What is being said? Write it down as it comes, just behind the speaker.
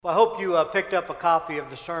Well, I hope you picked up a copy of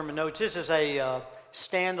the sermon notes. This is a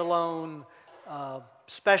standalone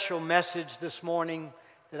special message this morning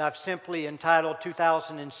that I've simply entitled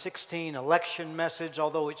 2016 Election Message,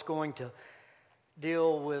 although it's going to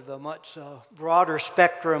deal with a much broader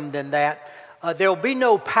spectrum than that. There'll be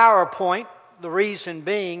no PowerPoint. The reason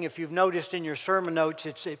being, if you've noticed in your sermon notes,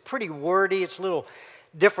 it's pretty wordy. It's a little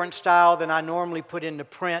different style than I normally put into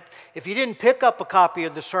print. If you didn't pick up a copy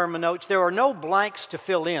of the sermon notes, there are no blanks to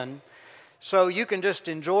fill in. So you can just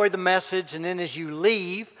enjoy the message, and then as you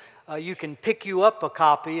leave, you can pick you up a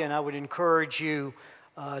copy, and I would encourage you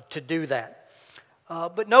to do that.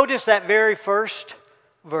 But notice that very first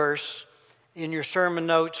verse in your sermon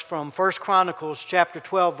notes from 1 Chronicles chapter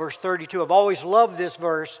 12, verse 32. I've always loved this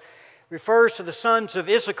verse. It refers to the sons of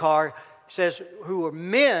Issachar. It says, who were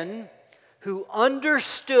men who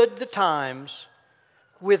understood the times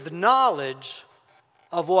with knowledge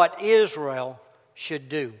of what Israel should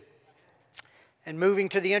do. And moving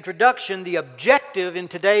to the introduction, the objective in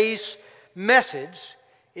today's message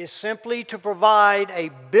is simply to provide a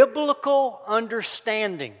biblical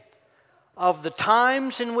understanding of the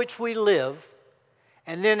times in which we live,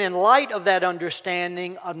 and then in light of that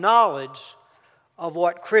understanding, a knowledge of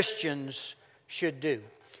what Christians should do.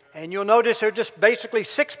 And you'll notice there are just basically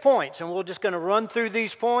 6 points, and we're just going to run through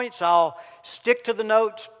these points. I'll stick to the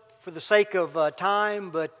notes for the sake of time,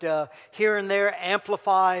 but here and there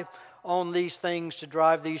amplify on these things to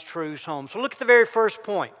drive these truths home. So look at the very first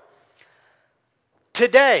point.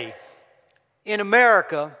 Today, in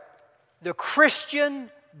America, the Christian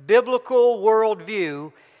biblical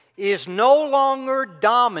worldview is no longer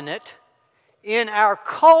dominant in our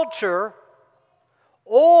culture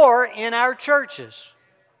or in our churches.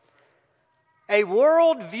 A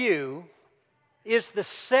worldview is the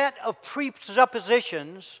set of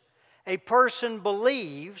presuppositions a person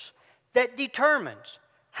believes that determines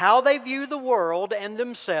how they view the world and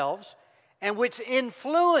themselves, and which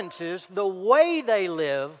influences the way they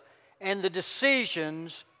live and the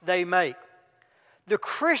decisions they make. The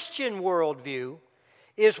Christian worldview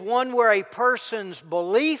is one where a person's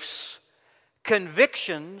beliefs,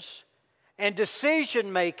 convictions, and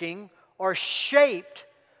decision-making are shaped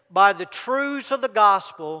by the truths of the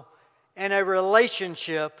gospel and a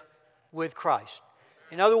relationship with Christ.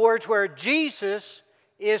 In other words, where Jesus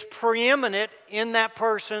is preeminent in that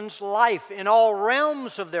person's life, in all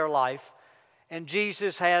realms of their life, and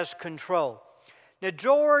Jesus has control. Now,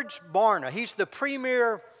 George Barna, he's the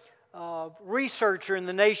premier researcher in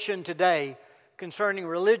the nation today concerning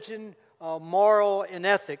religion, moral, and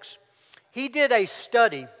ethics. He did a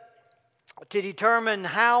study to determine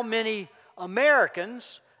how many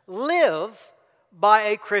Americans live by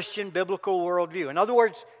a Christian biblical worldview. In other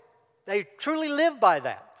words, they truly live by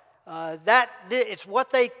that. It's what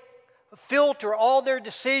they filter all their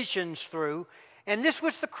decisions through, and this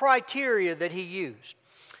was the criteria that he used.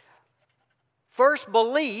 First,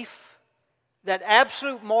 belief that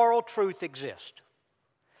absolute moral truth exists.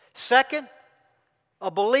 Second,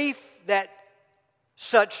 a belief that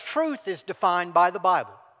such truth is defined by the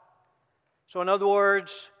Bible. So in other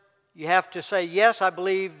words, you have to say, yes, I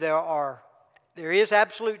believe there is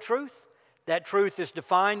absolute truth. That truth is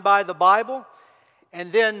defined by the Bible.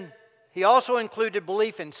 And then he also included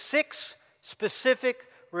belief in 6 specific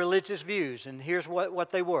religious views. And here's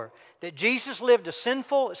what they were. That Jesus lived a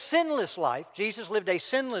sinless life. Jesus lived a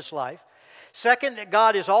sinless life. Second, that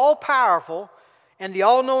God is all-powerful and the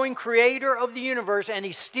all-knowing creator of the universe, and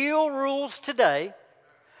He still rules today.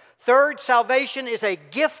 Third, salvation is a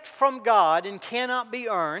gift from God and cannot be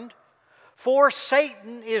earned. 4,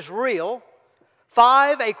 Satan is real.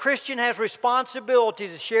 5, a Christian has responsibility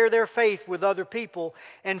to share their faith with other people.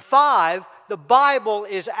 And 5, the Bible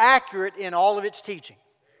is accurate in all of its teaching.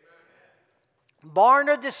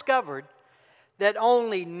 Barna discovered that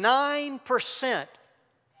only 9%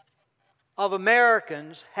 of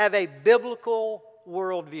Americans have a biblical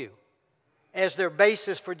worldview as their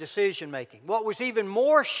basis for decision making. What was even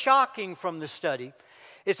more shocking from the study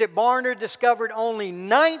is that Barna discovered only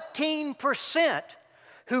 19%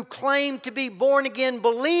 who claim to be born-again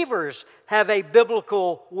believers have a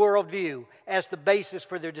biblical worldview as the basis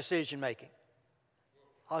for their decision-making.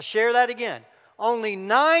 I'll share that again. Only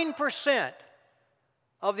 9%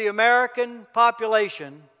 of the American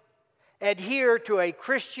population adhere to a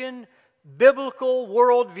Christian biblical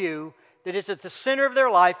worldview that is at the center of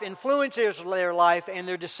their life, influences their life and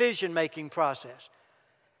their decision-making process.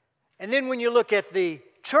 And then when you look at the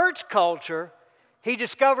church culture, he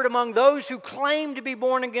discovered among those who claim to be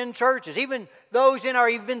born-again churches, even those in our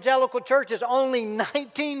evangelical churches, only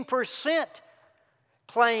 19%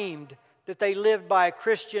 claimed that they lived by a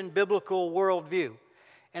Christian biblical worldview.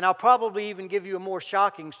 And I'll probably even give you a more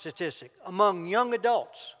shocking statistic. Among young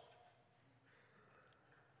adults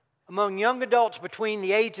between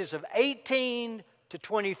the ages of 18 to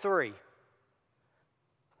 23,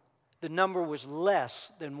 the number was less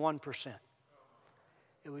than 1%.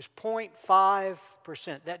 It was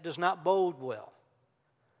 0.5%. That does not bode well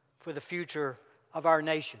for the future of our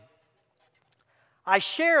nation. I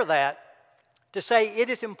share that to say it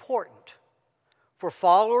is important for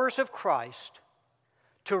followers of Christ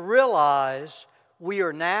to realize we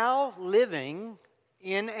are now living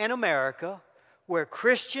in an America where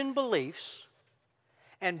Christian beliefs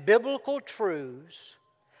and biblical truths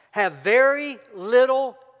have very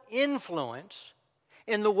little influence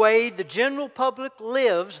in the way the general public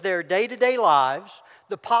lives their day-to-day lives,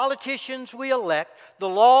 the politicians we elect, the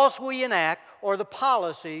laws we enact, or the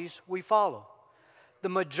policies we follow. The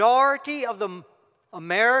majority of the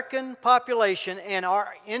American population and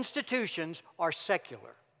our institutions are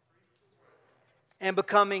secular and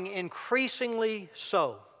becoming increasingly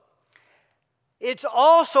so. It's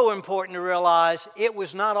also important to realize it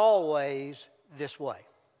was not always this way.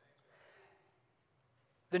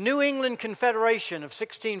 The New England Confederation of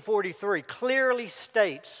 1643 clearly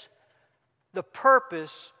states the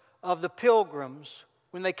purpose of the Pilgrims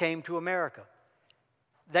when they came to America.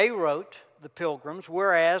 They wrote, the Pilgrims,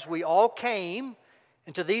 whereas we all came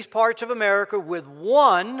into these parts of America with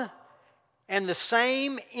one and the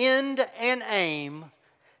same end and aim,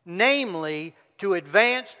 namely to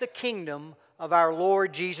advance the kingdom of our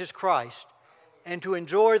Lord Jesus Christ and to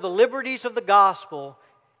enjoy the liberties of the gospel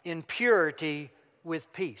in purity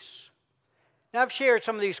with peace. Now, I've shared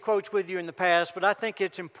some of these quotes with you in the past, but I think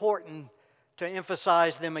it's important to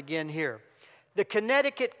emphasize them again here. The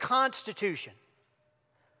Connecticut Constitution,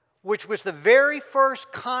 which was the very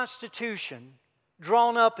first constitution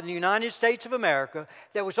drawn up in the United States of America,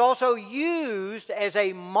 that was also used as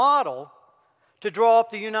a model to draw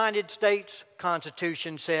up the United States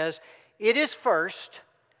Constitution, says, "It is first,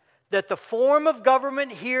 that the form of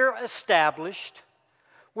government here established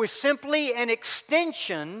was simply an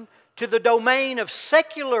extension to the domain of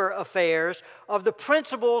secular affairs of the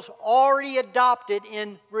principles already adopted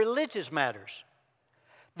in religious matters.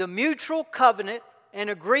 The mutual covenant and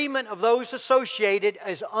agreement of those associated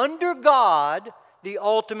as under God the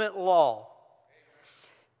ultimate law."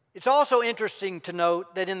 It's also interesting to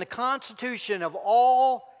note that in the Constitution of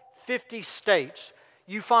all 50 states,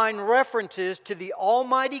 you find references to the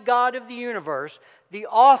Almighty God of the universe, the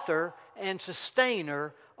author and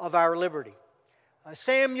sustainer of our liberty.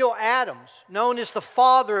 Samuel Adams, known as the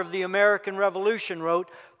father of the American Revolution,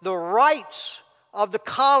 wrote, "The rights of the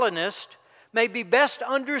colonist may be best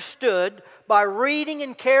understood by reading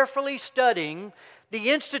and carefully studying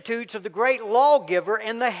the institutes of the great lawgiver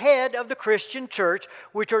and the head of the Christian church,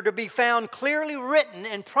 which are to be found clearly written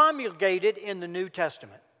and promulgated in the New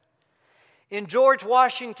Testament." In George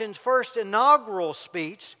Washington's first inaugural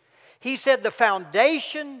speech, he said the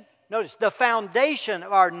foundation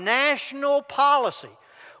of our national policy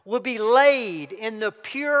will be laid in the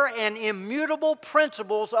pure and immutable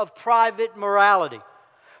principles of private morality,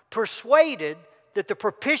 persuaded that the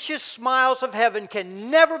propitious smiles of heaven can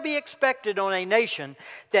never be expected on a nation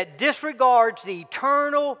that disregards the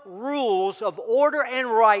eternal rules of order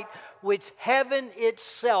and right which heaven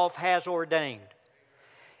itself has ordained.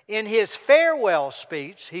 In his farewell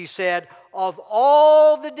speech, he said, "Of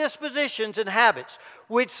all the dispositions and habits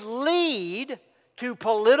which lead to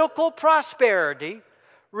political prosperity,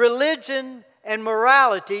 religion and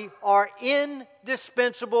morality are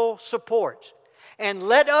indispensable supports. And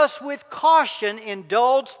let us with caution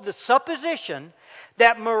indulge the supposition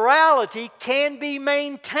that morality can be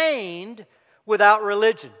maintained without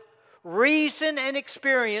religion. Reason and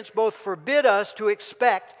experience both forbid us to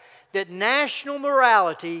expect that national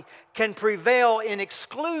morality can prevail in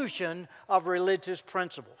exclusion of religious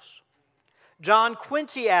principles." John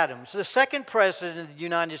Quincy Adams, the second president of the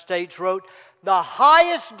United States, wrote, "The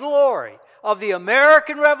highest glory of the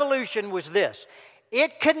American Revolution was this: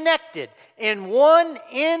 it connected in one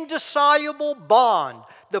indissoluble bond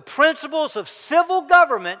the principles of civil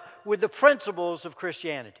government with the principles of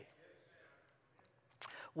Christianity."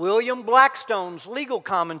 William Blackstone's legal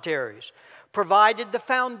commentaries provided the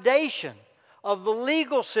foundation of the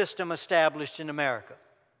legal system established in America.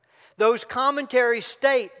 Those commentaries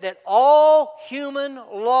state that all human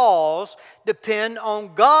laws depend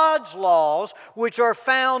on God's laws, which are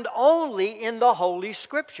found only in the Holy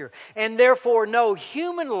Scripture, and therefore no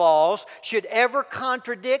human laws should ever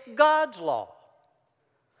contradict God's law.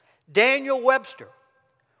 Daniel Webster,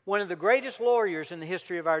 one of the greatest lawyers in the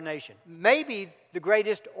history of our nation, maybe the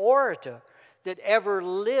greatest orator that ever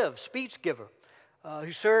lived, speech giver,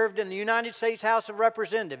 who served in the United States House of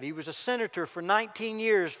Representatives. He was a senator for 19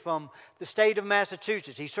 years from the state of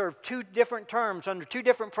Massachusetts. He served 2 different terms under 2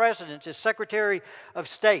 different presidents as Secretary of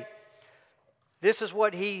State. This is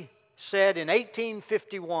what he said in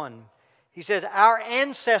 1851. He said, "Our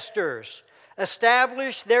ancestors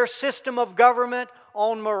established their system of government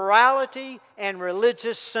on morality and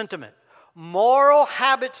religious sentiment. Moral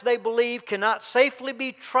habits, they believe, cannot safely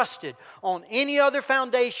be trusted on any other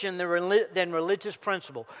foundation than religious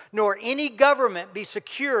principle, nor any government be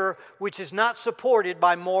secure which is not supported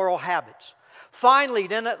by moral habits. Finally,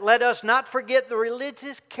 then, let us not forget the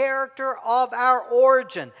religious character of our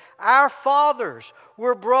origin. Our fathers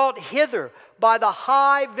were brought hither by the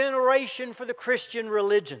high veneration for the Christian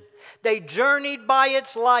religion. They journeyed by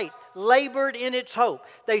its light, labored in its hope.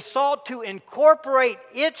 They sought to incorporate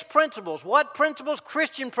its principles." What principles?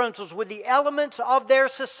 Christian principles, "with the elements of their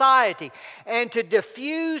society, and to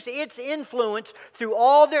diffuse its influence through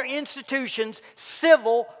all their institutions,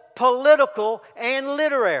 civil, political, and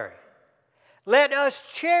literary. Let us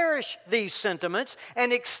cherish these sentiments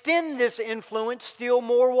and extend this influence still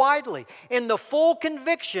more widely, in the full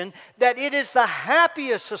conviction that it is the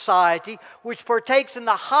happiest society which partakes in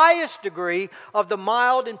the highest degree of the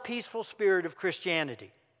mild and peaceful spirit of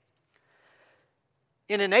Christianity."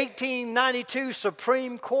 In an 1892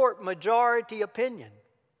 Supreme Court majority opinion,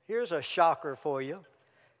 here's a shocker for you,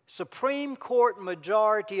 Supreme Court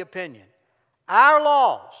majority opinion, "Our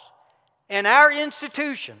laws and our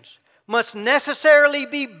institutions must necessarily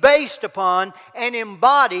be based upon and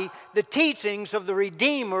embody the teachings of the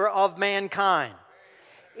Redeemer of mankind.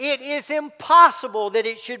 It is impossible that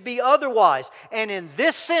it should be otherwise. And in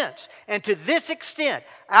this sense, and to this extent,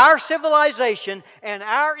 our civilization and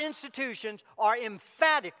our institutions are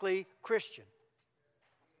emphatically Christian."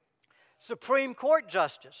 Supreme Court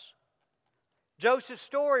Justice Joseph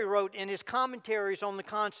Story wrote in his commentaries on the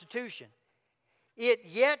Constitution, "It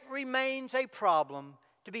yet remains a problem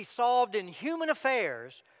to be solved in human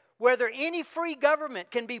affairs whether any free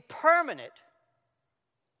government can be permanent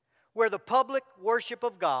where the public worship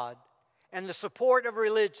of God and the support of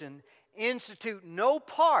religion institute no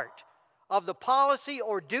part of the policy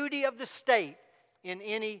or duty of the state in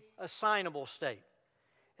any assignable state."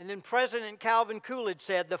 And then President Calvin Coolidge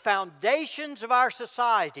said, "The foundations of our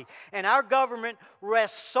society and our government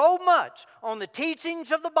rest so much on the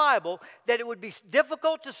teachings of the Bible that it would be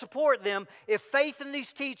difficult to support them if faith in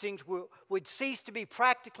these teachings would cease to be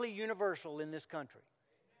practically universal in this country."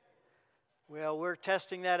 Well, we're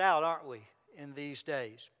testing that out, aren't we, in these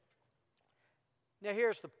days? Now,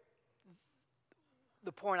 here's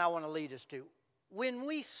the point I want to lead us to. When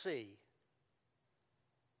we see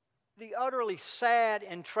the utterly sad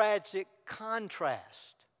and tragic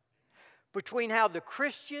contrast between how the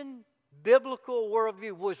Christian biblical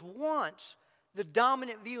worldview was once the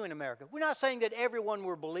dominant view in America. We're not saying that everyone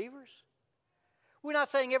were believers. We're not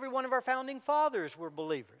saying every one of our founding fathers were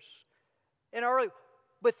believers.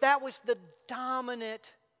 But that was the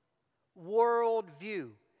dominant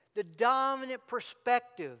worldview, the dominant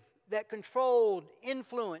perspective that controlled,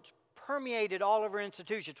 influenced, permeated all of our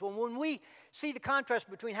institutions. When we see the contrast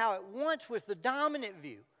between how it once was the dominant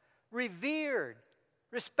view, revered,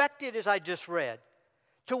 respected as I just read,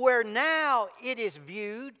 to where now it is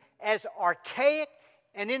viewed as archaic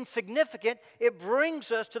and insignificant, it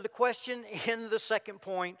brings us to the question in the second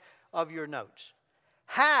point of your notes.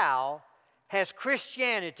 How has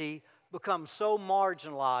Christianity become so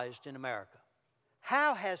marginalized in America?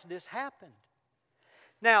 How has this happened?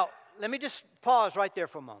 Now, let me just pause right there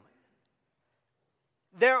for a moment.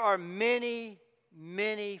 There are many,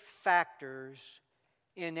 many factors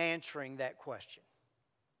in answering that question.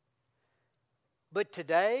 But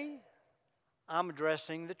today, I'm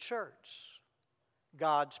addressing the church,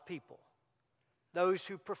 God's people, those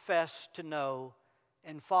who profess to know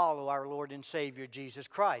and follow our Lord and Savior Jesus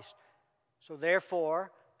Christ. So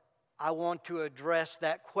therefore, I want to address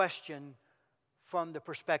that question from the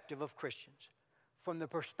perspective of Christians, from the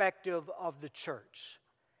perspective of the church,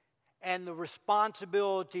 and the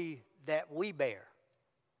responsibility that we bear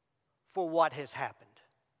for what has happened.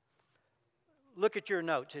 Look at your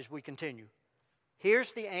notes as we continue.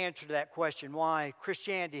 Here's the answer to that question, why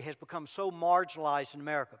Christianity has become so marginalized in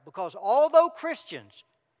America. Because although Christians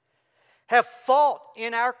have fought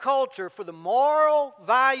in our culture for the moral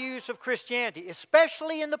values of Christianity,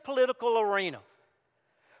 especially in the political arena,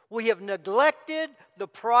 we have neglected the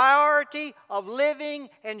priority of living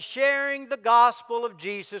and sharing the gospel of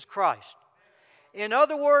Jesus Christ. In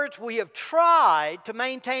other words, we have tried to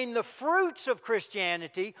maintain the fruits of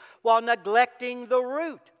Christianity while neglecting the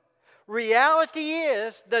root. Reality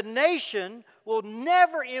is the nation will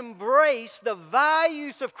never embrace the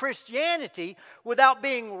values of Christianity without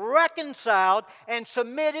being reconciled and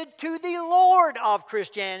submitted to the Lord of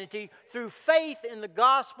Christianity through faith in the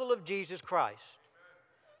gospel of Jesus Christ.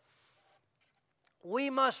 We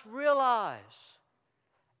must realize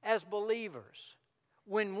as believers,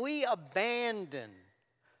 when we abandon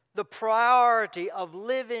the priority of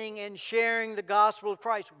living and sharing the gospel of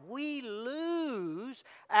Christ, we lose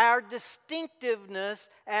our distinctiveness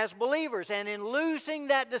as believers. And in losing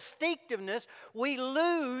that distinctiveness, we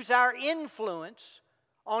lose our influence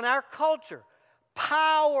on our culture.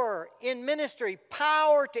 Power in ministry,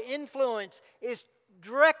 power to influence is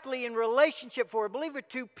directly in relationship for a believer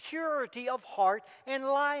to purity of heart and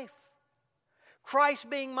life. Christ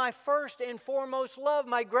being my first and foremost love,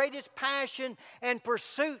 my greatest passion and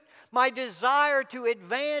pursuit, my desire to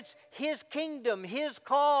advance His kingdom, His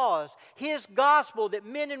cause, His gospel, that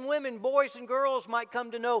men and women, boys and girls might come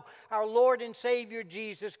to know our Lord and Savior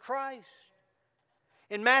Jesus Christ.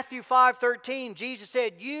 In Matthew 5:13, Jesus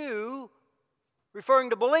said, you, referring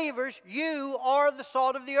to believers, you are the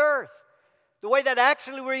salt of the earth. The way that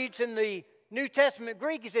actually reads in the New Testament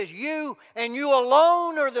Greek, he says, you and you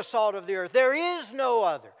alone are the salt of the earth. There is no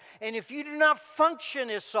other. And if you do not function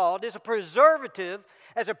as salt, as a preservative,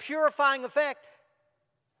 as a purifying effect,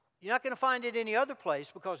 you're not going to find it any other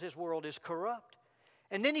place because this world is corrupt.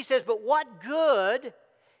 And then he says, but what good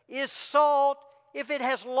is salt if it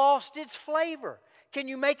has lost its flavor? Can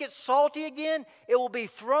you make it salty again? It will be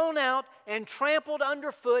thrown out and trampled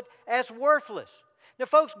underfoot as worthless. Now,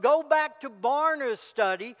 folks, go back to Barna's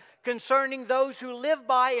study concerning those who live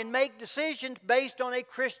by and make decisions based on a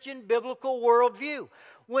Christian biblical worldview.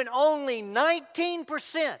 When only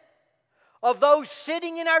 19% of those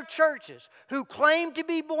sitting in our churches who claim to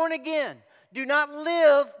be born again do not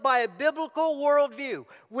live by a biblical worldview,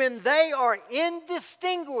 when they are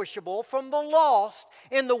indistinguishable from the lost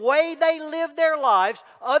in the way they live their lives,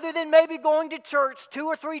 other than maybe going to church 2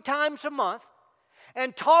 or 3 times a month,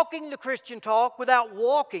 and talking the Christian talk without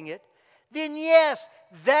walking it, then yes,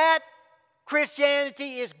 that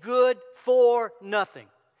Christianity is good for nothing.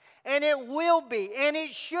 And it will be, and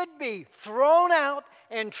it should be, thrown out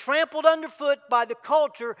and trampled underfoot by the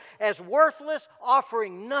culture as worthless,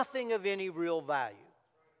 offering nothing of any real value.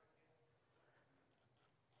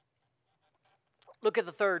 Look at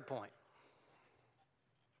the third point.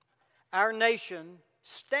 Our nation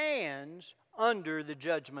stands under the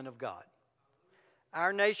judgment of God.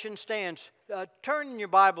 Our nation stands. Turn in your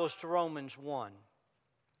Bibles to Romans 1.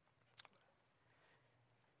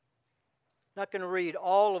 Not going to read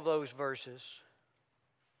all of those verses.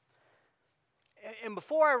 And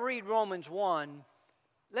before I read Romans 1,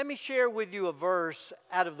 let me share with you a verse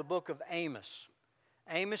out of the book of Amos.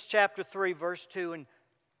 Amos chapter 3, verse 2.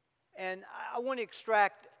 And I want to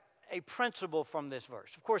extract a principle from this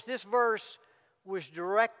verse. Of course, this verse was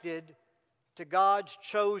directed to God's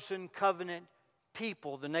chosen covenant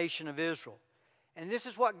people, the nation of Israel. And this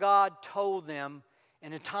is what God told them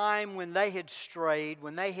in a time when they had strayed,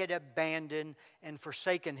 when they had abandoned and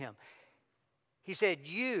forsaken Him. He said,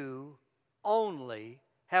 you only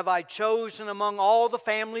have I chosen among all the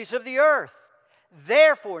families of the earth.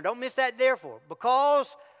 Therefore, don't miss that therefore,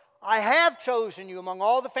 because I have chosen you among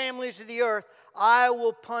all the families of the earth, I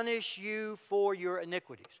will punish you for your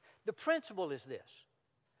iniquities. The principle is this.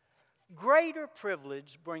 Greater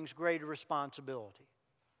privilege brings greater responsibility.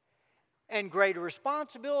 And greater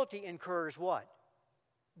responsibility incurs what?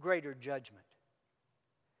 Greater judgment.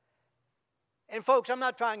 And folks, I'm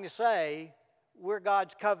not trying to say we're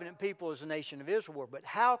God's covenant people as the nation of Israel, but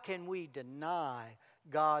how can we deny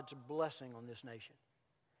God's blessing on this nation?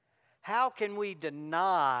 How can we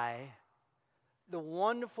deny the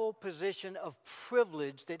wonderful position of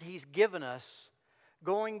privilege that He's given us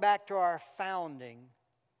going back to our founding?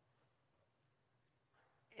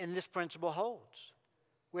 And this principle holds.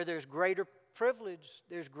 Where there's greater privilege,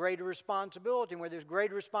 there's greater responsibility. And where there's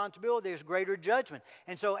greater responsibility, there's greater judgment.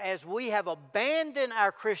 And so as we have abandoned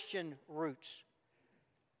our Christian roots,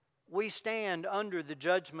 we stand under the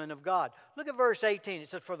judgment of God. Look at verse 18. It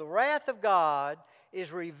says, for the wrath of God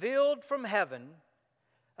is revealed from heaven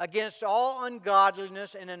against all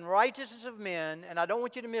ungodliness and unrighteousness of men, and I don't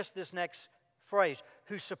want you to miss this next phrase,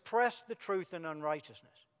 who suppress the truth in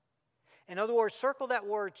unrighteousness. In other words, circle that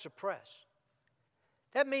word suppress.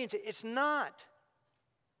 That means it's not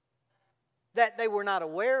that they were not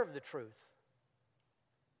aware of the truth,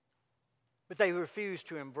 but they refused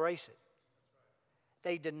to embrace it.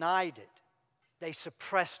 They denied it. They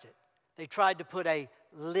suppressed it. They tried to put a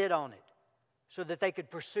lid on it so that they could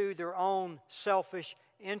pursue their own selfish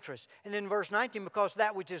interest. And then verse 19, because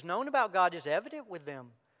that which is known about God is evident with them.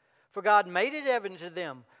 For God made it evident to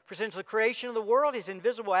them. For since the creation of the world, His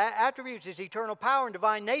invisible attributes, His eternal power and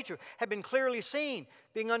divine nature have been clearly seen,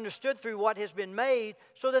 being understood through what has been made,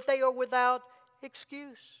 so that they are without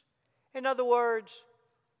excuse. In other words,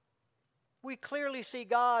 we clearly see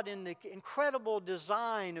God in the incredible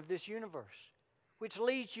design of this universe, which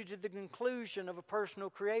leads you to the conclusion of a personal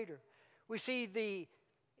creator. We see the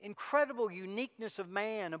incredible uniqueness of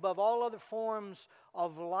man above all other forms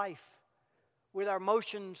of life, with our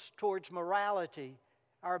motions towards morality,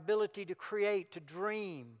 our ability to create, to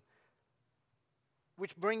dream,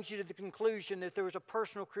 which brings you to the conclusion that there was a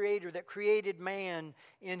personal creator that created man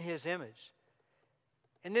in His image.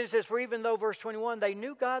 And then it says, for even though, verse 21, they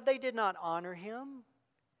knew God, they did not honor Him.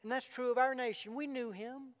 And that's true of our nation. We knew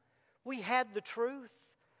Him. We had the truth.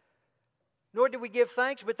 Nor did we give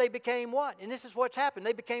thanks, but they became what? And this is what's happened.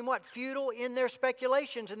 They became what? Futile in their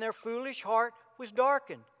speculations, and their foolish heart was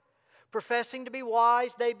darkened. Professing to be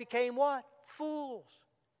wise, they became what? Fools.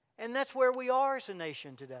 And that's where we are as a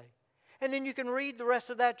nation today. And then you can read the rest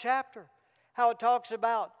of that chapter, how it talks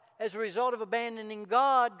about, as a result of abandoning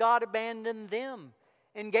God, God abandoned them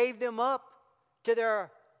and gave them up to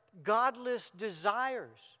their godless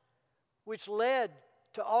desires, which led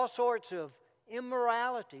to all sorts of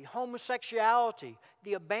immorality, homosexuality,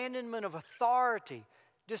 the abandonment of authority,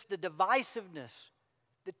 just the divisiveness,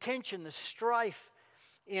 the tension, the strife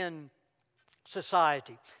in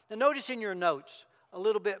society. Now notice in your notes a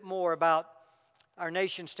little bit more about our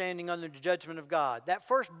nation standing under the judgment of God. That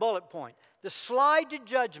first bullet point, the slide to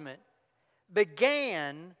judgment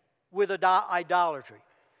began with idolatry,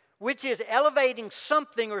 which is elevating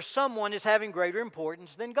something or someone as having greater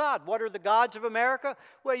importance than God. What are the gods of America?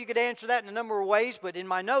 Well, you could answer that in a number of ways, but in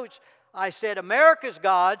my notes I said America's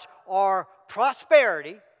gods are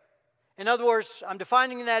prosperity. In other words, I'm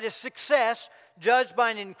defining that as success judged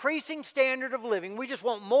by an increasing standard of living. We just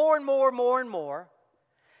want more and more and more and more.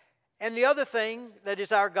 And the other thing that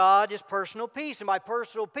is our God is personal peace. And by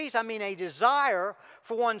personal peace, I mean a desire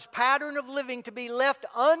for one's pattern of living to be left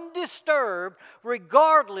undisturbed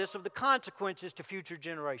regardless of the consequences to future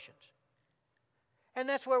generations. And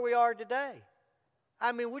that's where we are today.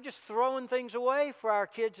 I mean, we're just throwing things away for our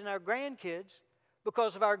kids and our grandkids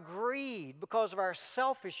because of our greed, because of our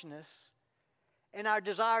selfishness, and our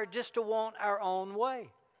desire just to want our own way.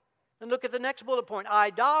 And look at the next bullet point.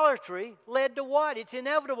 Idolatry led to what? It's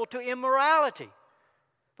inevitable to immorality.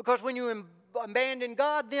 Because when you abandon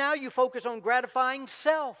God, now you focus on gratifying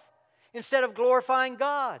self instead of glorifying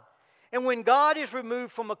God. And when God is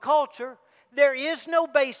removed from a culture, there is no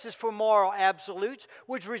basis for moral absolutes,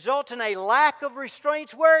 which results in a lack of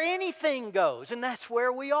restraints where anything goes. And that's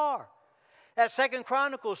where we are. That 2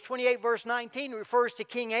 Chronicles 28 verse 19 refers to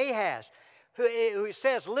King Ahaz, who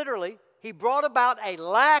says literally, he brought about a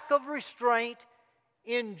lack of restraint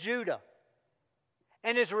in Judah.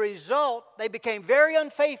 And as a result, they became very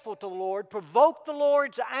unfaithful to the Lord, provoked the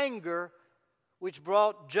Lord's anger, which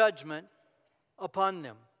brought judgment upon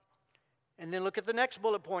them. And then look at the next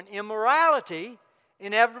bullet point. Immorality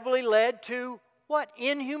inevitably led to what?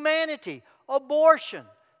 Inhumanity, abortion,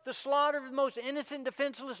 the slaughter of the most innocent,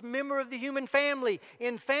 defenseless member of the human family,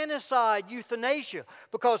 infanticide, euthanasia,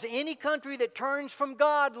 because any country that turns from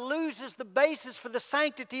God loses the basis for the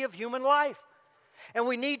sanctity of human life. And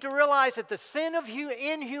we need to realize that the sin of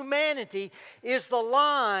inhumanity is the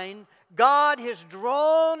line God has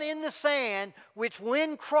drawn in the sand, which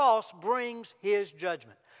when crossed brings His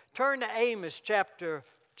judgment. Turn to Amos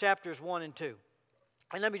chapters 1 and 2.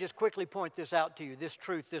 And let me just quickly point this out to you, this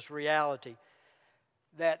truth, this reality,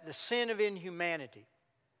 that the sin of inhumanity,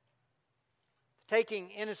 taking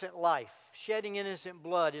innocent life, shedding innocent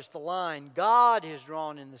blood, is the line God has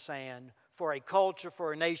drawn in the sand for a culture,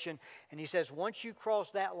 for a nation. And He says, once you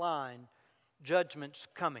cross that line, judgment's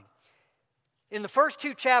coming. In the first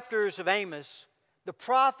 2 chapters of Amos, the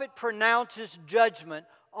prophet pronounces judgment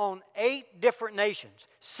on 8 different nations,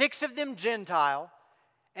 6 of them Gentile,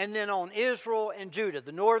 and then on Israel and Judah,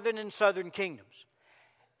 the northern and southern kingdoms.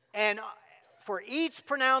 And for each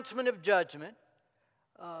pronouncement of judgment,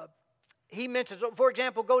 he mentions, for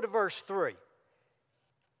example, go to verse 3.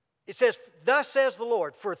 It says, thus says the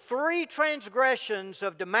Lord, for 3 transgressions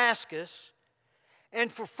of Damascus, and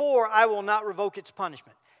for 4 I will not revoke its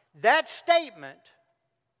punishment. That statement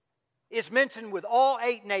is mentioned with all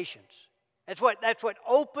 8 nations. That's what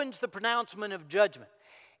opens the pronouncement of judgment.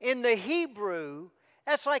 In the Hebrew,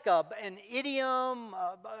 that's like an idiom,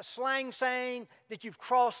 a slang saying that you've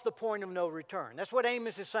crossed the point of no return. That's what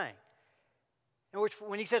Amos is saying. In which,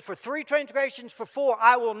 when he says, for 3 transgressions, for 4,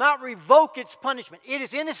 I will not revoke its punishment. It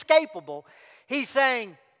is inescapable. He's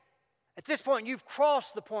saying, at this point, you've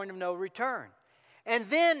crossed the point of no return. And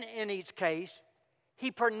then, in each case,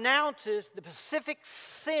 he pronounces the specific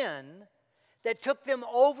sin that took them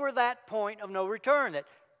over that point of no return, that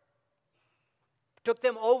took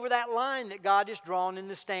them over that line that God has drawn in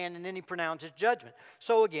the stand, and then he pronounces judgment.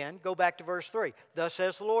 So again, go back to verse 3. Thus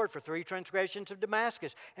says the Lord, for 3 transgressions of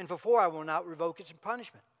Damascus, and for 4 I will not revoke its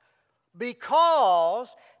punishment.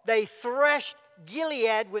 Because they threshed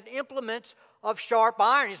Gilead with implements of sharp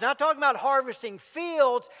iron. He's not talking about harvesting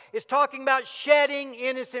fields. He's talking about shedding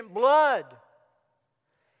innocent blood.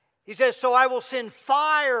 He says, so I will send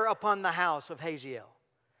fire upon the house of Hazael.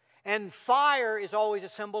 And fire is always a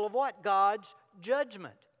symbol of what? God's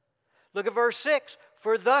judgment. Look at verse 6.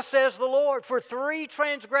 For thus says the Lord, for 3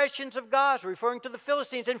 transgressions of Gaza, referring to the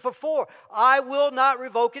Philistines, and for 4, I will not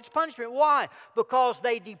revoke its punishment. Why? Because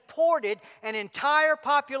they deported an entire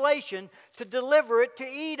population to deliver it to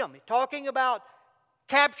Edom. Talking about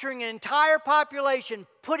capturing an entire population,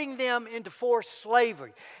 putting them into forced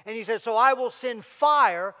slavery. And he says, so I will send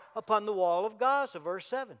fire upon the wall of Gaza, verse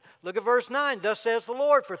 7. Look at verse 9. Thus says the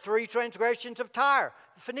Lord, for 3 transgressions of Tyre,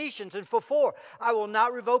 the Phoenicians, and for 4, I will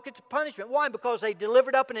not revoke its punishment. Why? Because they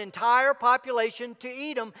delivered up an entire population to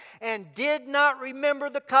Edom and did not remember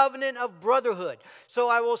the covenant of brotherhood. So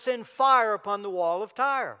I will send fire upon the wall of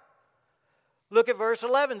Tyre. Look at verse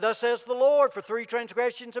 11. Thus says the Lord, for 3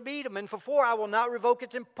 transgressions of Edom, and for 4 I will not revoke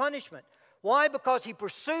its punishment. Why? Because he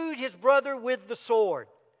pursued his brother with the sword,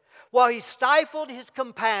 while he stifled his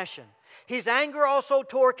compassion. His anger also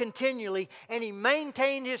tore continually, and he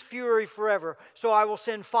maintained his fury forever. So I will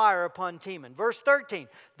send fire upon Teman. Verse 13.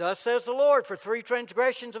 Thus says the Lord, for 3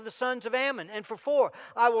 transgressions of the sons of Ammon, and for 4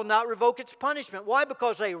 I will not revoke its punishment. Why?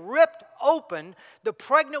 Because they ripped open the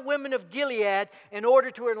pregnant women of Gilead in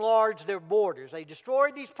order to enlarge their borders. They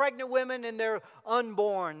destroyed these pregnant women and their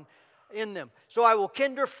unborn in them. So I will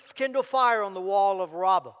kindle fire on the wall of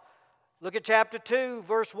Rabbah. Look at chapter 2,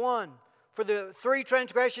 verse 1. For the 3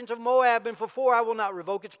 transgressions of Moab, and for 4 I will not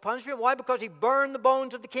revoke its punishment. Why? Because he burned the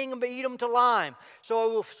bones of the king of Edom to lime. So I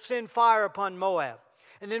will send fire upon Moab.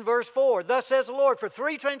 And then verse 4. Thus says the Lord, for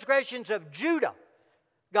 3 transgressions of Judah,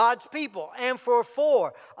 God's people, and for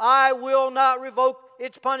 4 I will not revoke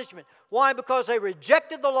its punishment. Why? Because they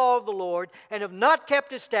rejected the law of the Lord and have not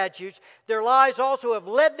kept his statutes. Their lies also have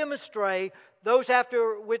led them astray, those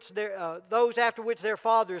after which their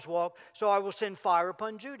fathers walked. So I will send fire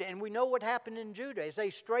upon Judah. And we know what happened in Judah. As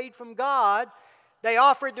they strayed from God, they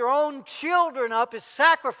offered their own children up as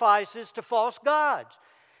sacrifices to false gods.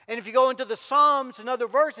 And if you go into the Psalms and other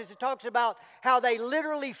verses, it talks about how they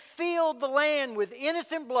literally filled the land with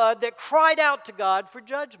innocent blood that cried out to God for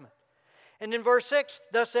judgment. And in verse 6,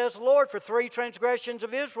 thus says the Lord, for 3 transgressions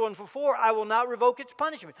of Israel, and for 4 I will not revoke its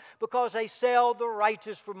punishment, because they sell the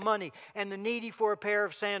righteous for money and the needy for a pair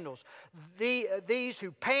of sandals. These who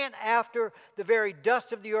pant after the very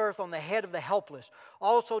dust of the earth on the head of the helpless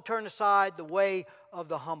also turn aside the way of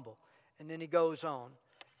the humble. And then he goes on,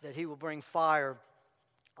 that he will bring fire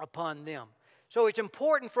upon them. So it's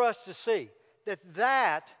important for us to see that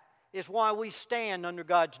that is why we stand under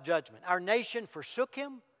God's judgment. Our nation forsook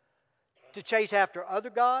him to chase after other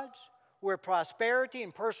gods, where prosperity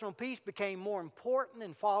and personal peace became more important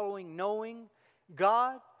than following, knowing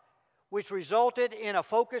God, which resulted in a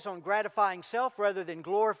focus on gratifying self rather than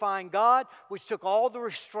glorifying God, which took all the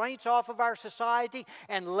restraints off of our society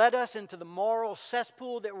and led us into the moral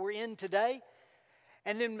cesspool that we're in today.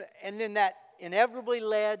 And then that inevitably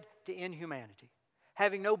led to inhumanity,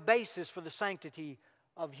 having no basis for the sanctity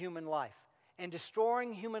of human life, and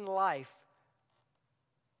destroying human life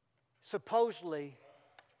supposedly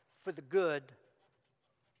for the good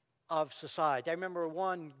of society. I remember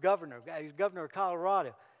one governor, he was governor of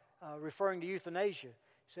Colorado, referring to euthanasia,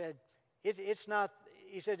 said, it's not,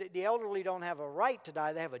 he said, the elderly don't have a right to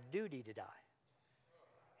die, they have a duty to die.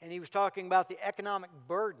 And he was talking about the economic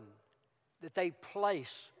burden that they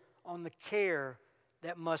place on the care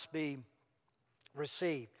that must be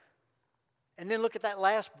received. And then look at that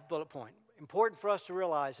last bullet point. Important for us to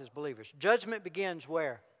realize as believers. Judgment begins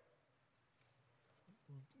where?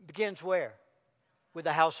 Begins where? With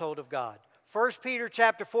the household of God. 1 Peter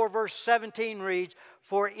chapter 4 verse 17 reads,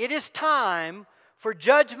 for it is time for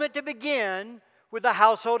judgment to begin with the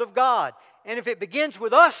household of God. And if it begins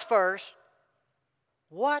with us first,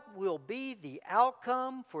 what will be the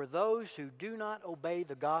outcome for those who do not obey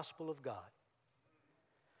the gospel of God?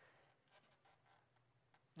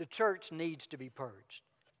 The church needs to be purged.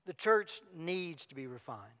 The church needs to be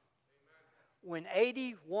refined. When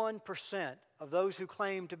 81% of those who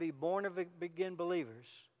claim to be born-again believers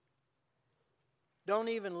don't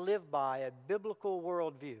even live by a biblical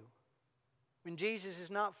worldview, when Jesus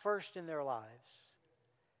is not first in their lives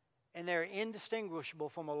and they're indistinguishable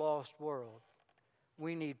from a lost world,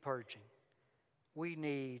 we need purging. We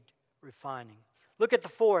need refining. Look at the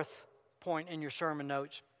fourth point in your sermon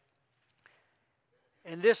notes.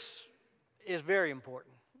 And this is very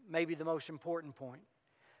important, maybe the most important point.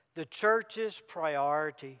 The church's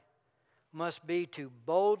priority must be to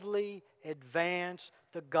boldly advance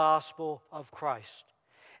the gospel of Christ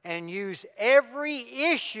and use every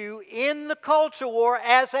issue in the culture war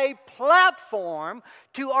as a platform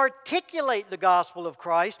to articulate the gospel of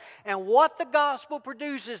Christ and what the gospel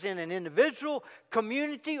produces in an individual,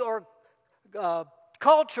 community, or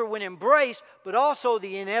culture when embraced, but also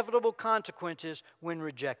the inevitable consequences when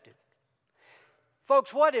rejected.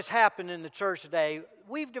 Folks, what has happened in the church today,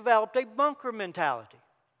 we've developed a bunker mentality.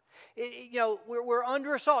 We're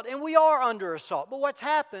under assault, and we are under assault. But what's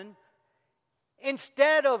happened,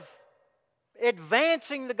 instead of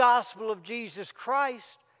advancing the gospel of Jesus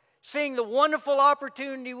Christ, seeing the wonderful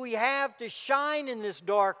opportunity we have to shine in this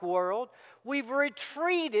dark world, we've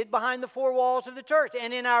retreated behind the four walls of the church.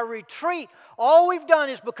 And in our retreat, all we've done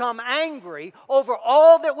is become angry over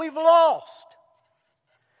all that we've lost.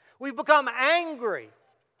 We've become angry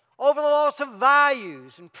over the loss of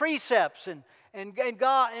values and precepts and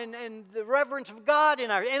God and the reverence of God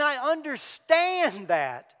in our. And I understand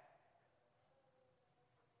that,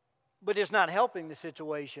 but it's not helping the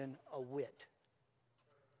situation a whit.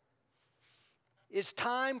 It's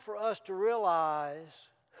time for us to realize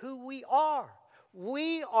who we are.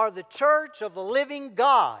 We are the church of the living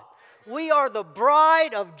God. We are the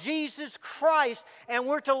bride of Jesus Christ, and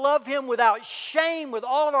we're to love Him without shame, with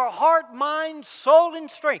all of our heart, mind, soul, and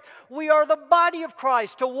strength. We are the body of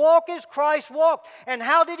Christ, to walk as Christ walked. And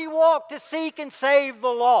how did He walk? To seek and save the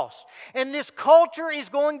lost. And this culture is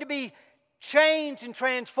going to be changed and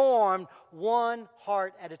transformed one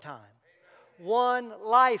heart at a time, one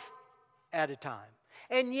life at a time.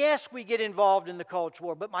 And yes, we get involved in the culture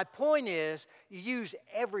war, but my point is, you use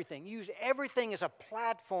everything. Use everything as a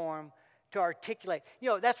platform to articulate.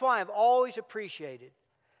 That's why I've always appreciated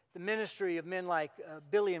the ministry of men like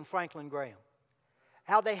Billy and Franklin Graham.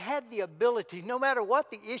 How they had the ability, no matter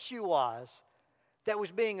what the issue was that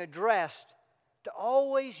was being addressed, to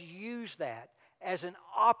always use that as an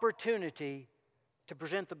opportunity to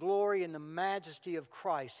present the glory and the majesty of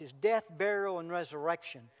Christ, His death, burial, and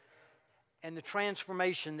resurrection, and the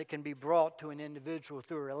transformation that can be brought to an individual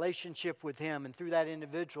through a relationship with Him, and through that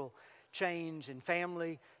individual change in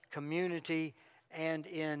family, community, and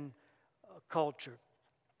in culture.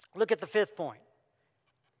 Look at the fifth point.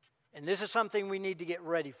 And this is something we need to get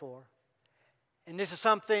ready for. And this is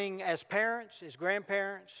something as parents, as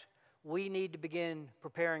grandparents, we need to begin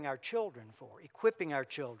preparing our children for, equipping our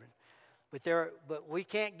children. But we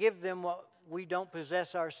can't give them what we don't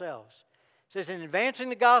possess ourselves. It says, in advancing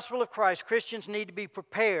the gospel of Christ, Christians need to be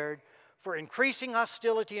prepared for increasing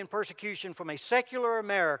hostility and persecution from a secular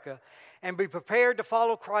America and be prepared to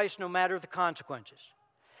follow Christ no matter the consequences.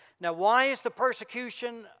 Now, why is the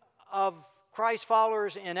persecution of Christ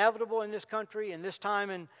followers inevitable in this country, in this time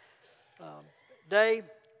and day?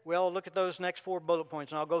 Well, look at those next 4 bullet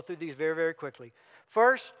points, and I'll go through these very, very quickly.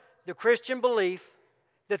 First, the Christian belief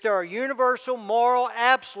that there are universal moral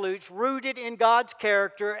absolutes rooted in God's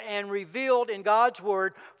character and revealed in God's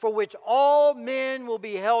Word, for which all men will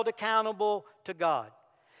be held accountable to God.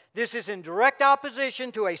 This is in direct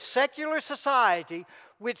opposition to a secular society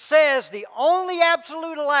which says the only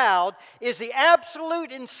absolute allowed is the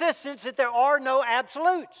absolute insistence that there are no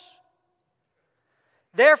absolutes.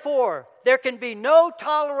 Therefore, there can be no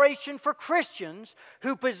toleration for Christians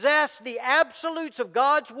who possess the absolutes of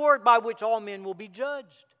God's Word by which all men will be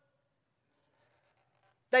judged.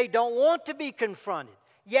 They don't want to be confronted.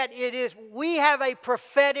 Yet we have a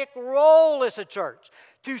prophetic role as a church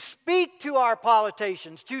to speak to our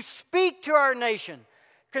politicians, to speak to our nation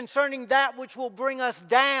concerning that which will bring us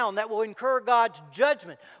down, that will incur God's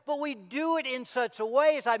judgment. But we do it in such a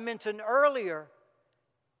way, as I mentioned earlier,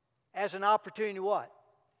 as an opportunity to what?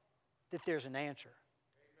 That there's an answer.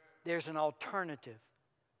 There's an alternative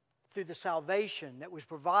through the salvation that was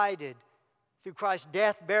provided through Christ's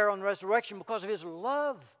death, burial, and resurrection because of His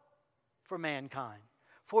love for mankind,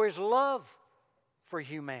 for His love for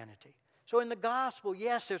humanity. So in the gospel,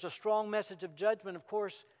 yes, there's a strong message of judgment, of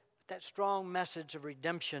course, but that strong message of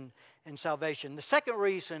redemption and salvation. The second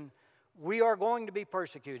reason we are going to be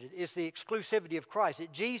persecuted is the exclusivity of Christ,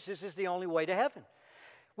 that Jesus is the only way to heaven,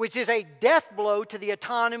 which is a death blow to the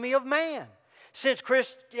autonomy of man. Since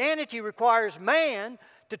Christianity requires man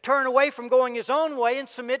to turn away from going his own way and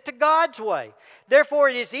submit to God's way. Therefore,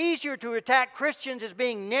 it is easier to attack Christians as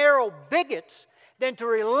being narrow bigots than to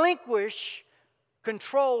relinquish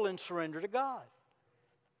control and surrender to God.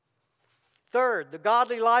 Third, the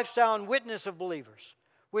godly lifestyle and witness of believers,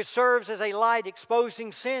 which serves as a light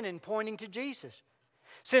exposing sin and pointing to Jesus.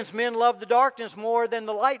 Since men love the darkness more than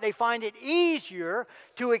the light, they find it easier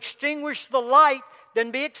to extinguish the light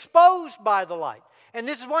than be exposed by the light. And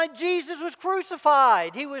this is why Jesus was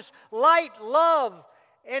crucified. He was light, love,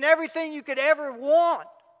 and everything you could ever want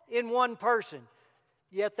in one person.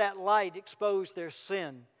 Yet that light exposed their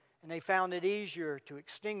sin, and they found it easier to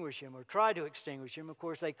extinguish him or try to extinguish him. Of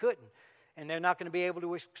course, they couldn't. And they're not going to be able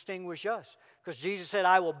to extinguish us. Because Jesus said,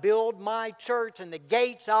 I will build my church and the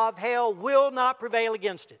gates of hell will not prevail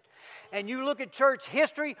against it. And you look at church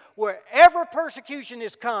history, wherever persecution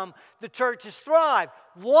has come, the church has thrived.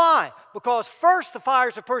 Why? Because first the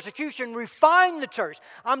fires of persecution refine the church.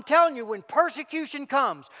 I'm telling you, when persecution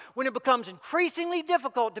comes, when it becomes increasingly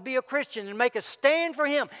difficult to be a Christian and make a stand for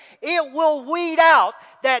Him, it will weed out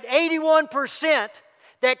that 81%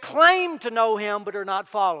 that claim to know Him but are not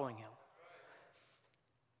following Him.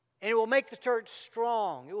 And it will make the church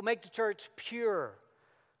strong. It will make the church pure.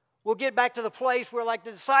 We'll get back to the place where, like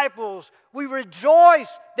the disciples, we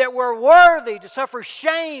rejoice that we're worthy to suffer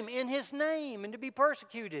shame in His name and to be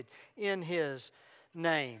persecuted in His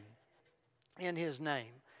name. In His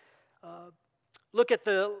name. Look at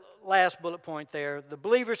the last bullet point there. The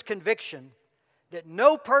believer's conviction that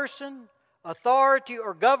no person, authority,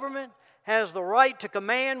 or government has the right to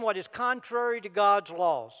command what is contrary to God's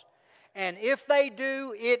laws. And if they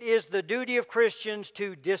do, it is the duty of Christians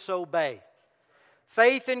to disobey.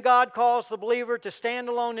 Faith in God calls the believer to stand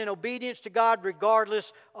alone in obedience to God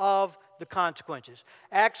regardless of the consequences.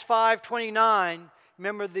 Acts 5:29,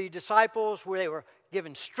 remember the disciples where they were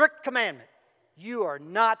given strict commandment. You are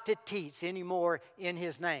not to teach anymore in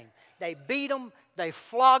His name. They beat them, they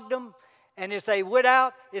flogged them, and as they went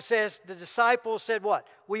out, it says the disciples said what?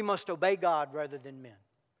 We must obey God rather than men.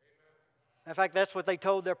 In fact, that's what they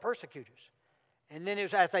told their persecutors. And then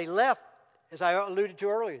as they left, as I alluded to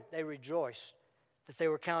earlier, they rejoiced that they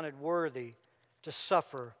were counted worthy to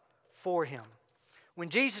suffer for Him. When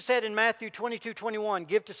Jesus said in Matthew 22:21,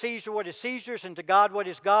 give to Caesar what is Caesar's and to God what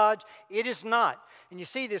is God's, it is not. And you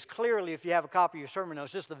see this clearly if you have a copy of your sermon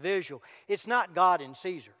notes, just the visual. It's not God and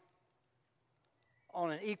Caesar on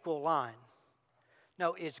an equal line.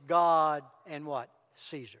 No, it's God and what?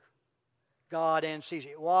 Caesar. God and Caesar.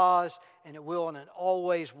 It was, and it will, and it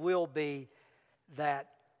always will be that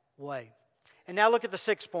way. And now look at the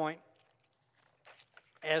sixth point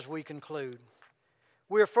as we conclude.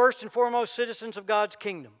 We are first and foremost citizens of God's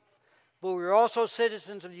kingdom, but we are also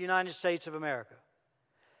citizens of the United States of America.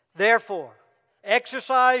 Therefore,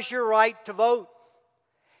 exercise your right to vote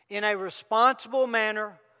in a responsible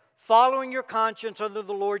manner, following your conscience under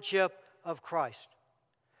the lordship of Christ.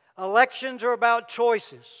 Elections are about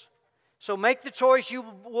choices. So make the choice you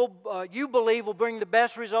believe will bring the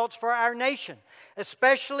best results for our nation,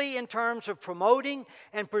 especially in terms of promoting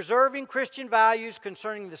and preserving Christian values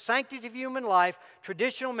concerning the sanctity of human life,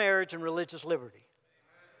 traditional marriage, and religious liberty.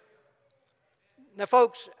 Now,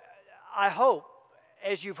 folks, I hope,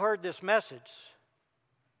 as you've heard this message,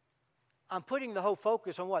 I'm putting the whole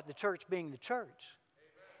focus on what? The church being the church.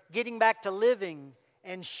 Getting back to living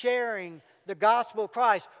and sharing the gospel of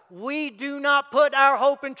Christ. We do not put our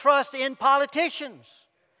hope and trust in politicians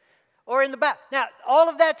or in the back. Now, all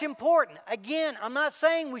of that's important. Again, I'm not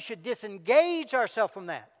saying we should disengage ourselves from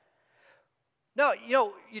that. No,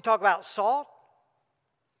 you talk about salt.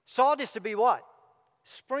 Salt is to be what?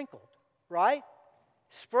 Sprinkled, right?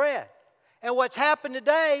 Spread. And what's happened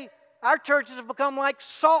today, our churches have become like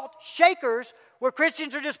salt shakers where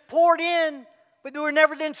Christians are just poured in, but they were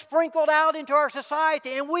never then sprinkled out into our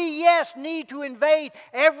society. And we, yes, need to invade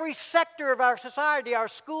every sector of our society, our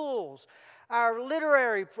schools, our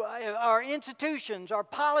literary, our institutions, our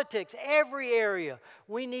politics, every area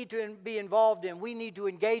we need to be involved in, we need to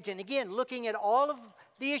engage in. Again, looking at all of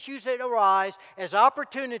the issues that arise as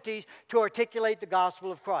opportunities to articulate the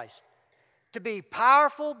gospel of Christ. To be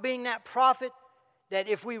powerful, being that prophet, that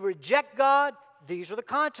if we reject God, these are the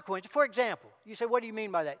consequences. For example, you say, what do you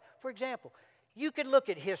mean by that? For example, you could look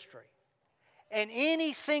at history, and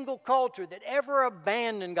any single culture that ever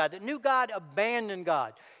abandoned God, that knew God abandoned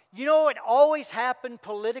God. You know what always happened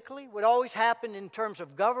politically, what always happened in terms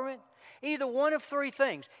of government? Either one of three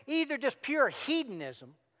things. Either just pure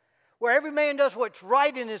hedonism, where every man does what's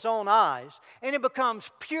right in his own eyes, and it becomes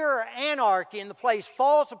pure anarchy and the place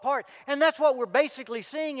falls apart. And that's what we're basically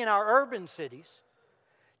seeing in our urban cities.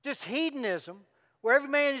 Just hedonism, where every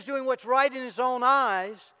man is doing what's right in his own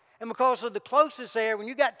eyes, and because of the closeness there, when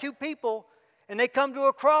you got two people and they come to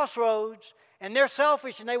a crossroads and they're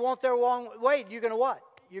selfish and they want their own way, you're going to what?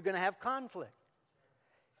 You're going to have conflict.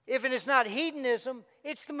 If it is not hedonism,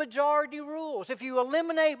 it's the majority rules. If you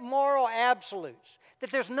eliminate moral absolutes,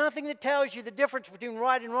 that there's nothing that tells you the difference between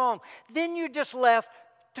right and wrong, then you're just left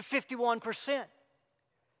to 51%.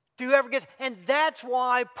 To whoever gets, and that's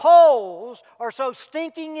why polls are so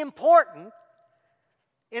stinking important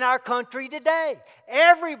in our country today.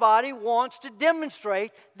 Everybody wants to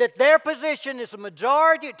demonstrate that their position is a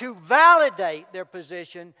majority, to validate their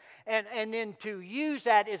position, and then to use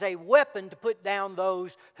that as a weapon to put down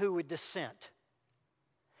those who would dissent.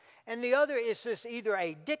 And the other is just either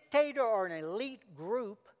a dictator or an elite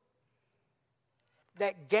group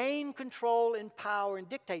that gain control and power and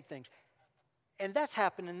dictate things. And that's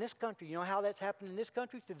happened in this country. You know how that's happened in this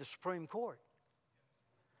country? Through the Supreme Court.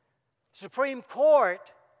 Supreme Court,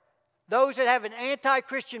 those that have an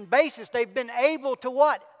anti-Christian basis, they've been able to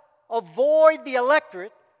what? Avoid the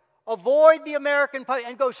electorate, avoid the American public,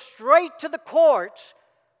 and go straight to the courts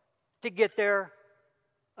to get their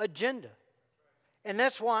agenda. And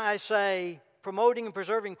that's why I say promoting and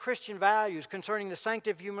preserving Christian values concerning the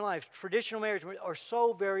sanctity of human life, traditional marriage, are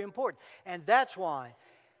so very important. And that's why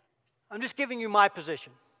I'm just giving you my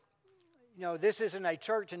position. You know, this isn't a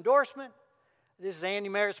church endorsement. This is Andy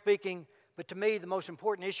Merritt speaking. But to me, the most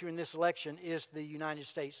important issue in this election is the United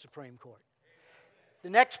States Supreme Court. The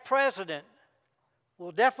next president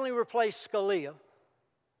will definitely replace Scalia.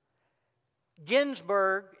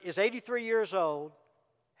 Ginsburg is 83 years old,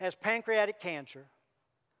 has pancreatic cancer.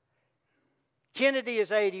 Kennedy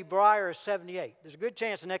is 80, Breyer is 78. There's a good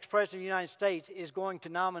chance the next president of the United States is going to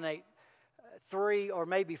nominate 3 or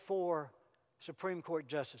maybe 4 Supreme Court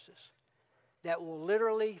justices that will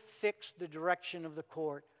literally fix the direction of the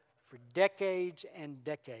court for decades and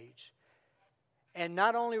decades. And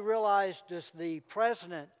not only realize does the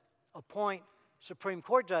president appoint Supreme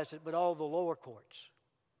Court justices, but all the lower courts.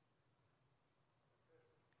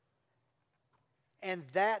 And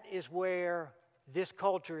that is where this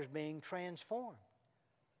culture is being transformed.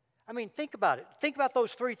 I mean, think about it. Think about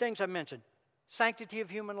those 3 things I mentioned. Sanctity of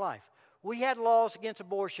human life. We had laws against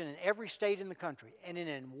abortion in every state in the country. And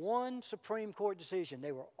in one Supreme Court decision,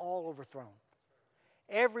 they were all overthrown.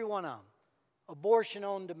 Every one of them. Abortion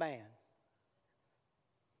on demand.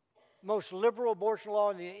 Most liberal abortion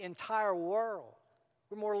law in the entire world.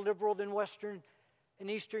 We're more liberal than Western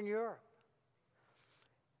and Eastern Europe.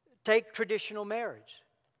 Take traditional marriage.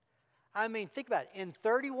 I mean, think about it. In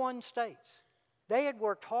 31 states, they had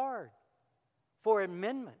worked hard for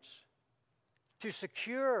amendments to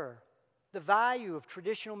secure the value of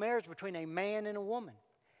traditional marriage between a man and a woman.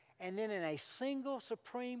 And then in a single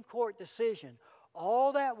Supreme Court decision,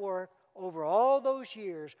 all that work over all those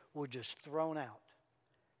years was just thrown out.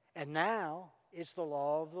 And now it's the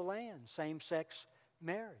law of the land, same-sex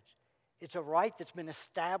marriage. It's a right that's been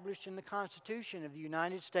established in the Constitution of the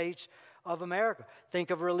United States of America.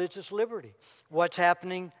 Think of religious liberty. What's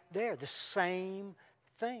happening there? The same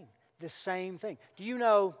thing. The same thing. Do you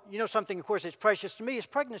know something, of course, that's precious to me is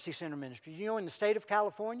pregnancy center ministry. You know, in the state of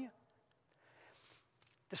California,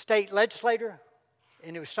 the state legislator,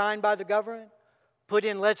 and it was signed by the government, put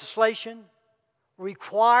in legislation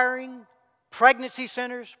requiring pregnancy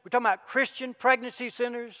centers. We're talking about Christian pregnancy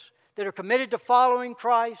centers that are committed to following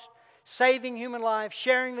Christ, saving human life,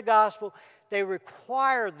 sharing the gospel. They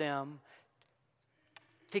require them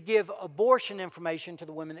to give abortion information to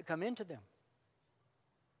the women that come into them.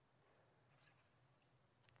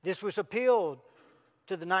 This was appealed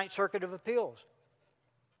to the Ninth Circuit of Appeals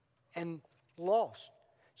and lost.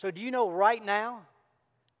 So do you know right now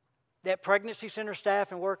that pregnancy center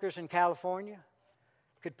staff and workers in California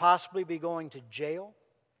could possibly be going to jail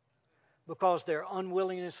because their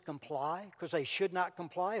unwillingness to comply, because they should not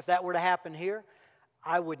comply? If that were to happen here,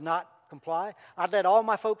 I would not comply. I'd let all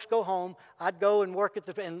my folks go home. I'd go and work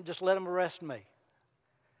and just let them arrest me.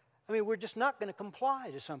 I mean, we're just not going to comply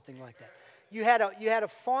to something like that. You had a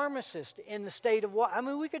pharmacist in the state of Washington.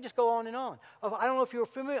 I mean, we could just go on and on. I don't know if you were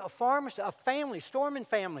familiar, a pharmacist, a family, Storman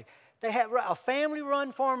family. They had a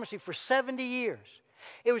family-run pharmacy for 70 years.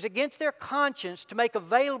 It was against their conscience to make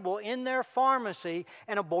available in their pharmacy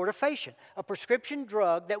an abortifacient, a prescription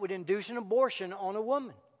drug that would induce an abortion on a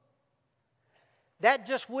woman. That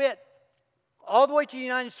just went all the way to the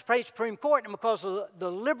United States Supreme Court, and because of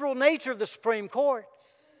the liberal nature of the Supreme Court,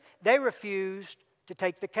 they refused to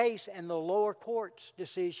take the case, and the lower court's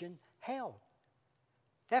decision held.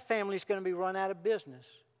 That family's going to be run out of business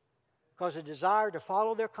because of a desire to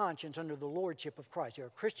follow their conscience under the lordship of Christ. They're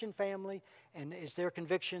a Christian family, and it's their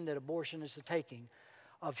conviction that abortion is the taking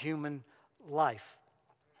of human life.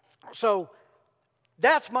 So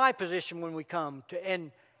that's my position when we come to,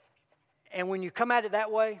 and when you come at it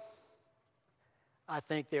that way, I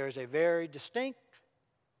think there is a very distinct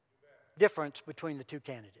difference between the two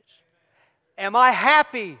candidates. Am I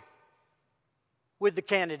happy with the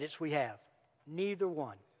candidates we have? Neither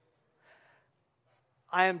one.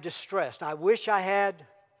 I am distressed. I wish I had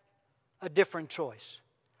a different choice.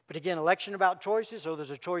 But again, election about choices, so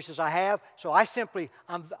those are choices I have. So I simply,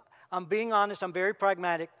 I'm being honest, I'm very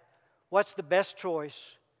pragmatic. What's the best choice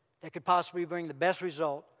that could possibly bring the best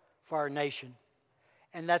result for our nation?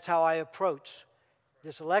 And that's how I approach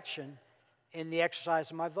this election in the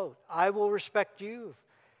exercise of my vote. I will respect you.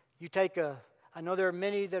 If you take I know there are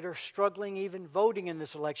many that are struggling even voting in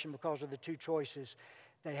this election because of the two choices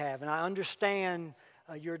they have. And I understand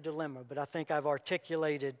your dilemma, but I think I've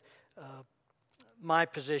articulated my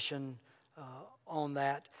position on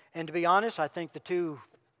that. And to be honest, I think the two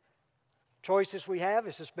choices we have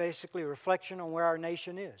is just basically a reflection on where our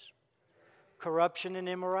nation is. Corruption and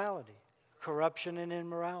immorality. Corruption and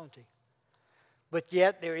immorality. But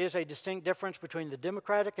yet there is a distinct difference between the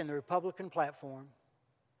Democratic and the Republican platform,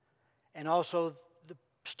 and also the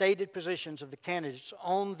stated positions of the candidates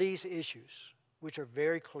on these issues, which are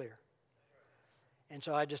very clear. And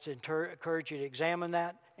so I just encourage you to examine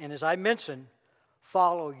that. And as I mentioned,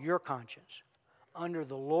 follow your conscience under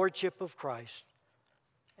the lordship of Christ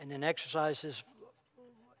and then exercise this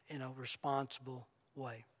in a responsible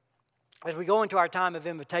way. As we go into our time of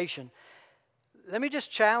invitation, let me just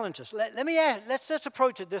challenge us. Let's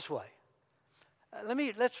approach it this way.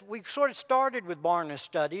 We sort of started with Barna's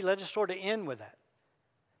study. Let us sort of end with that,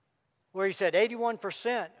 where he said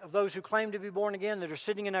 81% of those who claim to be born again that are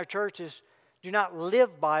sitting in our churches do not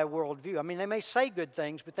live by a worldview. I mean, they may say good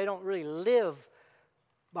things, but they don't really live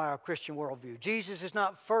by our Christian worldview. Jesus is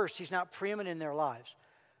not first. He's not preeminent in their lives.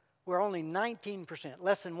 We're only 19%,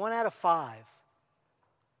 less than 1 out of 5,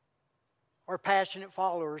 are passionate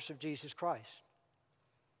followers of Jesus Christ.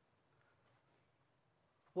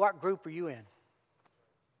 What group are you in?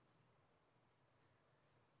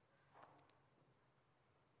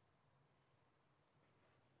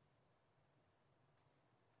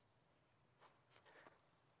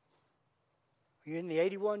 You're in the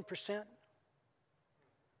 81%?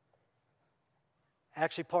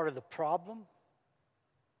 Actually part of the problem?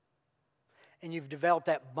 And you've developed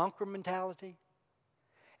that bunker mentality?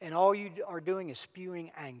 And all you are doing is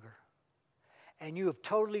spewing anger. And you have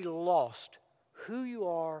totally lost who you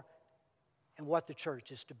are and what the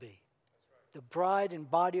church is to be. The bride and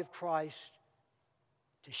body of Christ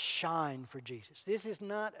to shine for Jesus. This is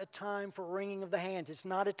not a time for wringing of the hands. It's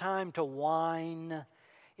not a time to whine.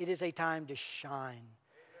 It is a time to shine. Amen.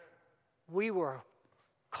 We were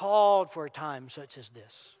called for a time such as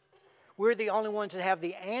this. We're the only ones that have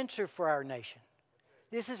the answer for our nation.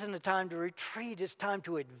 This isn't a time to retreat. It's time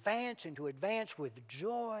to advance, and to advance with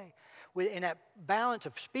joy, in that balance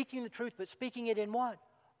of speaking the truth, but speaking it in what?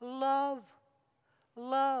 Love.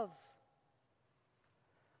 Love.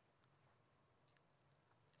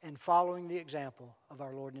 And following the example of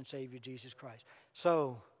our Lord and Savior Jesus Christ.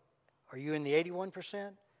 So, are you in the 81%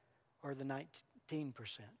 or the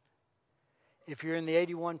 19%? If you're in the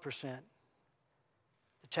 81%,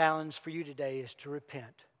 the challenge for you today is to repent.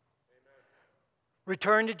 Amen.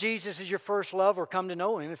 Return to Jesus as your first love, or come to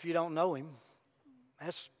know Him if you don't know Him.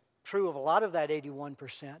 That's true of a lot of that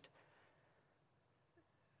 81%.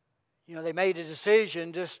 You know, they made a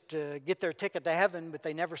decision just to get their ticket to heaven, but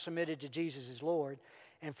they never submitted to Jesus as Lord.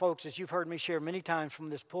 And folks, as you've heard me share many times from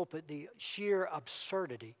this pulpit, the sheer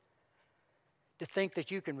absurdity to think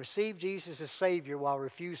that you can receive Jesus as Savior while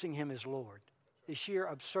refusing Him as Lord. The sheer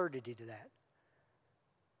absurdity to that.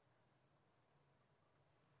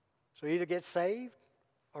 So either get saved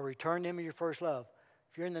or return to Him as your first love.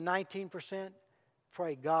 If you're in the 19%,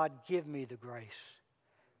 pray, God, give me the grace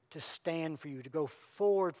to stand for you, to go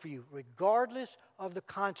forward for you, regardless of the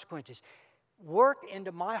consequences. Work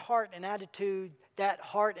into my heart and attitude, that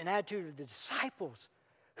heart and attitude of the disciples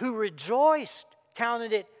who rejoiced,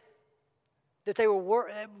 counted it, that they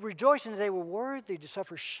were rejoicing that they were worthy to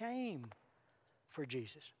suffer shame for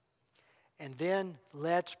Jesus. And then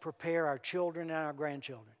let's prepare our children and our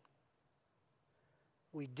grandchildren.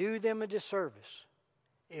 We do them a disservice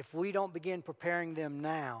if we don't begin preparing them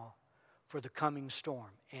now for the coming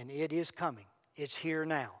storm. And it is coming. It's here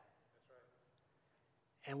now.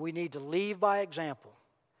 And we need to lead by example.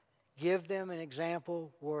 Give them an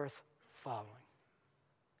example worth following.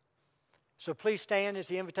 So please stand as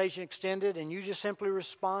the invitation extended, and you just simply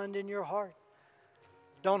respond in your heart.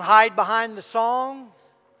 Don't hide behind the song.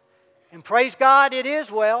 And praise God, it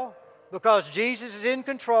is well, because Jesus is in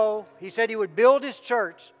control. He said He would build His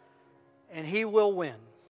church, and He will win.